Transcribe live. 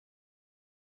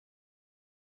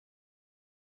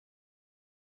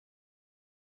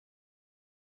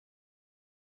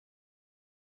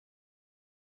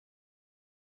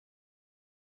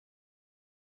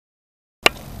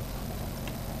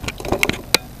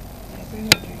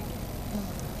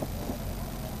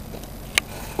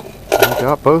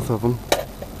Got both of them.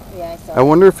 Yeah, I saw I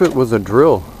wonder if it was a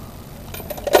drill.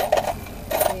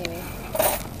 Maybe.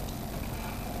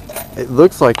 It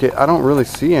looks like it. I don't really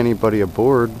see anybody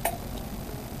aboard.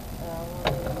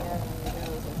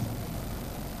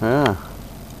 Yeah.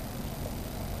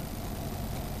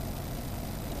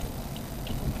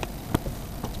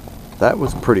 That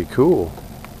was pretty cool.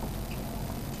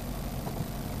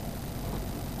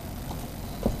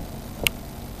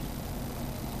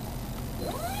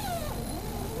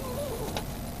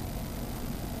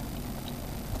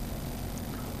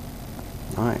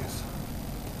 Nice.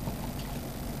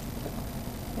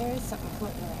 There is something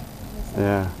floating there.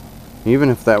 Yeah. Even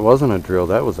if that wasn't a drill,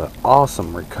 that was an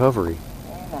awesome recovery.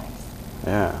 Very nice.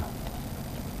 Yeah.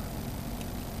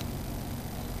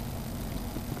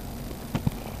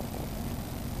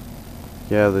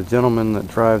 Yeah, the gentleman that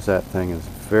drives that thing is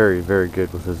very, very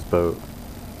good with his boat.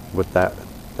 With that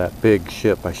big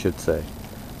ship, I should say.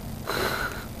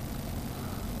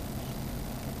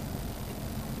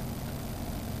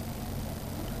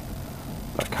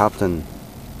 Captain.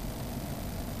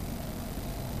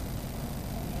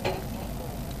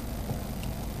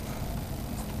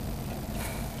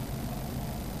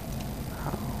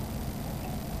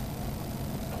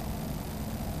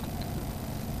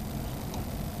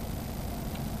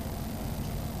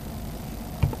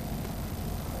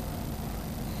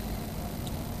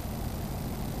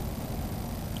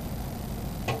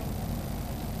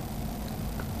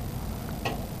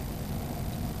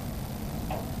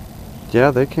 Yeah,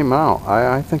 they came out.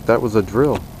 I think that was a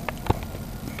drill.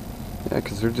 Yeah,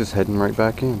 because they're just heading right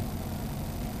back in.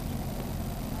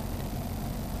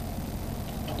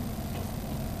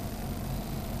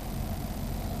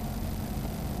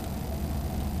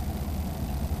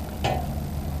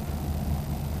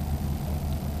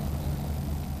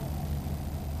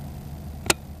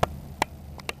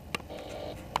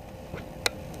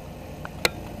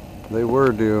 They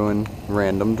were doing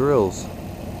random drills.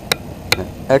 An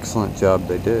excellent job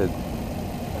they did.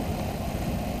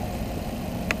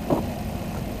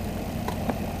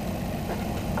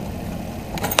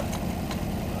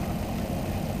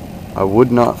 I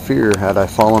would not fear had I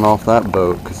fallen off that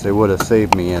boat, because they would have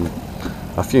saved me in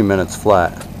a few minutes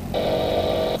flat.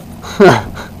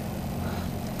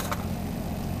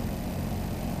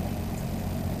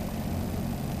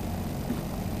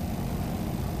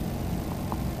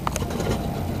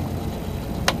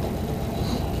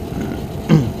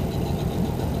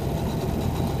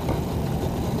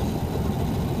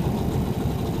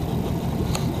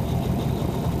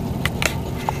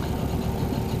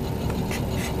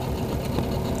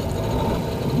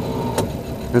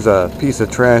 There's a piece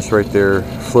of trash right there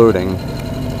floating.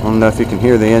 I don't know if you can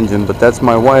hear the engine, but that's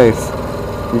my wife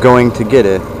going to get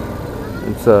it.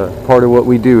 It's part of what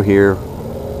we do here.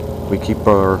 We keep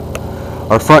our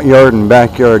front yard and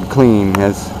backyard clean,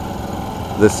 as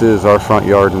this is our front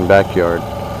yard and backyard,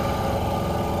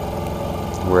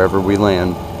 wherever we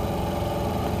land.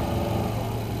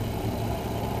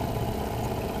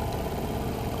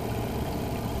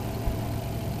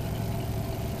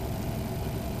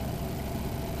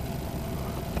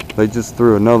 They just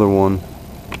threw another one.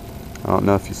 I don't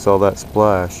know if you saw that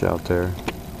splash out there.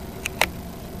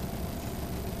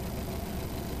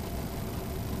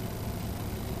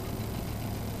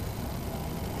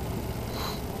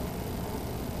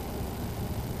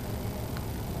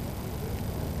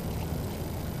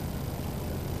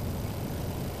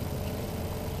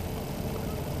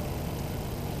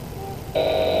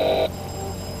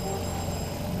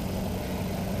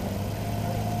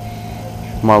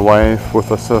 My wife with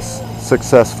a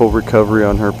successful recovery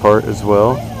on her part as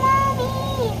well.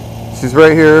 She's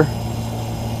right here.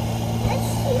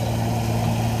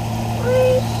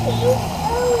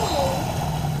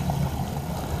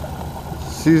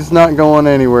 She's not going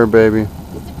anywhere, baby. It's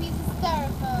a piece of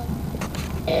styrofoam.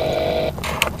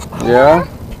 Yeah?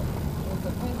 It's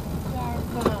a piece of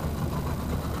styrofoam.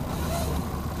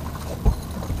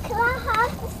 Can I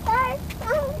have the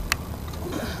styrofoam?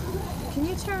 Can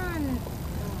you turn?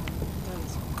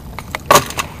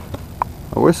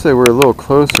 I wish they were a little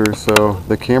closer so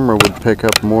the camera would pick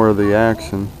up more of the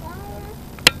action.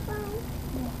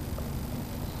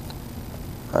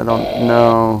 I don't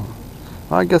know.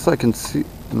 I guess I can see.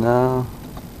 No.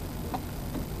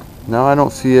 No, I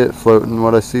don't see it floating.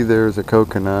 What I see there is a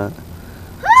coconut.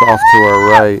 It's off to our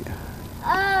right.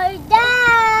 Oh,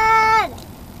 Dad!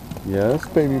 Yes,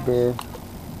 baby bear.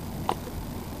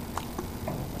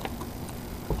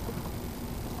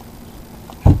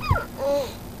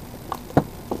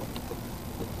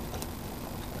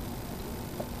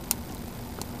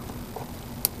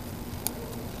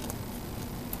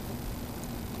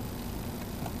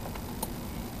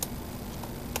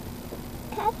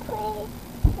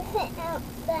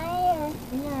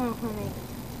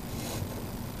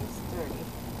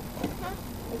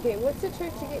 Okay, what's the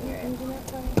trick to getting your engine up,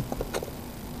 honey?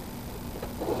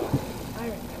 I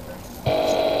remember.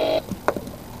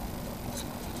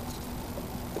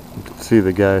 You can see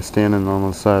the guy standing on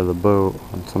the side of the boat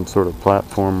on some sort of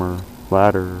platform or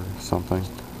ladder or something.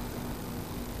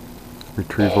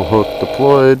 Retrieval hook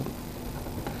deployed.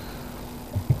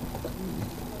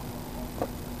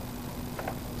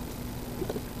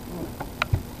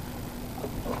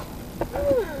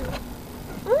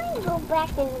 I'm gonna go back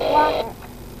in the water.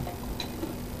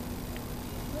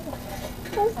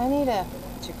 I need a.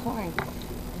 What's your corn?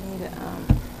 I need a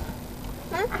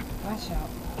Huh? Watch out.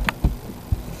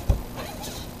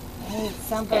 I need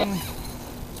something.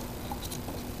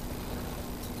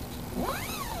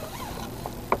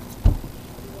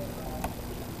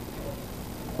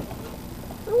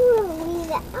 I'm gonna leave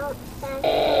it outside for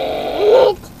a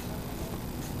minute.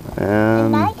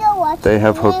 And I go watch they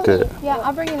have the hooked movie. it. Yeah,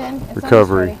 I'll bring it in. It's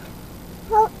Recovery.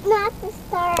 Hope not the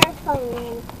styrofoam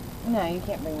in. No, you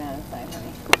can't bring that inside,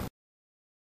 honey.